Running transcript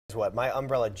What, my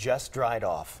umbrella just dried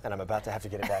off, and I'm about to have to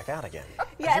get it back out again.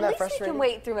 Yeah, Isn't at that least we can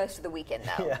wait through most of the weekend,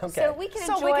 though. Yeah, okay. So we can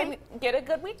enjoy. So we can get a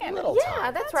good weekend.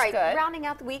 Yeah, that's right. Good. Rounding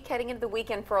out the week, heading into the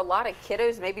weekend for a lot of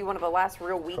kiddos, maybe one of the last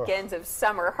real weekends of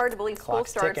summer. Hard to believe school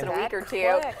Clock's starts ticking. in a week or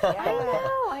two. Quick, yeah.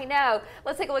 I know.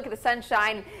 Let's take a look at the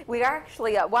sunshine. We are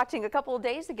actually watching a couple of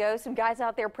days ago some guys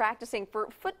out there practicing for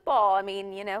football. I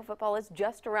mean, you know, football is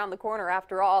just around the corner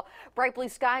after all. Bright blue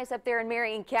skies up there in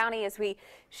Marion County as we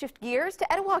shift gears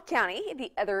to Etowah County,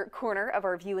 the other corner of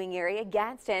our viewing area.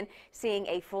 Gadsden seeing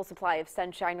a full supply of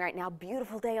sunshine right now.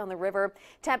 Beautiful day on the river.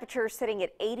 Temperature sitting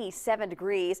at 87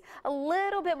 degrees. A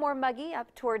little bit more muggy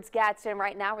up towards Gadsden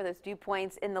right now, where those dew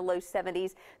points in the low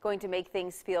 70s, going to make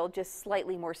things feel just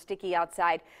slightly more sticky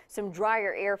outside. Some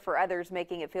drier air for others,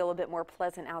 making it feel a bit more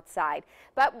pleasant outside.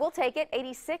 But we'll take it.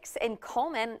 86 in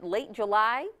Coleman, late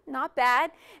July, not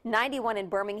bad. 91 in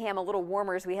Birmingham, a little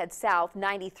warmer as we head south.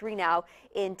 93 now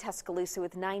in Tuscaloosa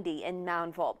with 90 in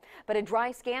Moundville. But a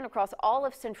dry scan across all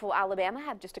of central Alabama.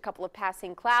 Have just a couple of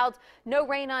passing clouds. No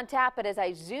rain on tap, but as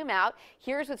I zoom out,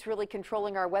 here's what's really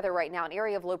controlling our weather right now. An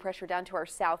area of low pressure down to our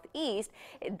southeast.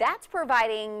 That's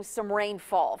providing some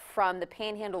rainfall from the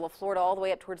panhandle of Florida all the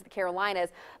way up towards the Carolinas.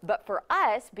 But for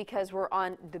us, because we're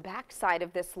on the backside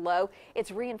of this low,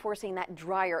 it's reinforcing that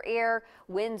drier air.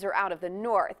 Winds are out of the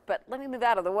north. But let me move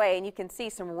out of the way, and you can see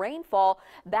some rainfall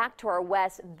back to our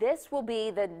west. This will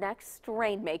be the next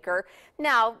rainmaker.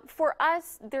 Now, for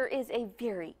us, there is a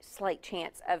very slight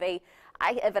chance of an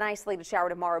isolated shower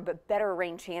tomorrow, but better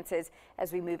rain chances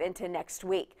as we move into next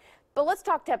week. But let's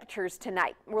talk temperatures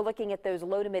tonight. We're looking at those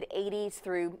low to mid 80s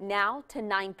through now to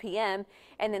 9 p.m.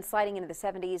 and then sliding into the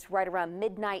 70s right around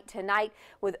midnight tonight,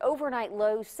 with overnight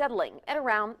lows settling at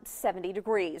around 70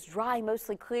 degrees. Dry,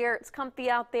 mostly clear. It's comfy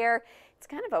out there. It's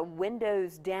kind of a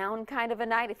windows down kind of a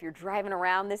night if you're driving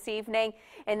around this evening.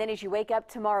 And then as you wake up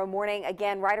tomorrow morning,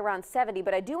 again, right around 70.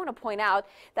 But I do want to point out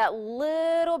that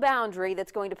little boundary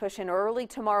that's going to push in early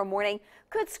tomorrow morning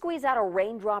could squeeze out a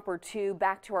raindrop or two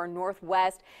back to our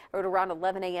northwest at around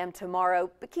 11 a.m. tomorrow.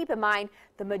 But keep in mind,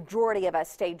 the majority of us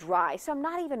stay dry. So I'm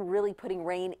not even really putting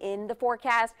rain in the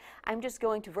forecast. I'm just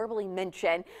going to verbally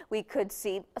mention we could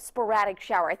see a sporadic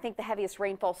shower. I think the heaviest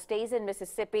rainfall stays in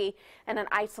Mississippi, and an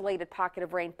isolated pocket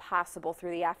of rain possible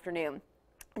through the afternoon.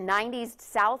 90s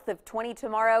south of 20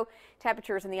 tomorrow,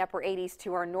 temperatures in the upper 80s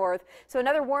to our north. So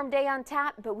another warm day on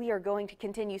tap, but we are going to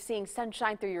continue seeing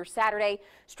sunshine through your Saturday.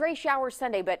 Stray showers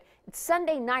Sunday, but it's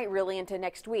Sunday night really into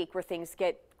next week where things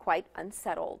get quite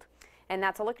unsettled. And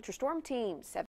that's a look at your storm teams.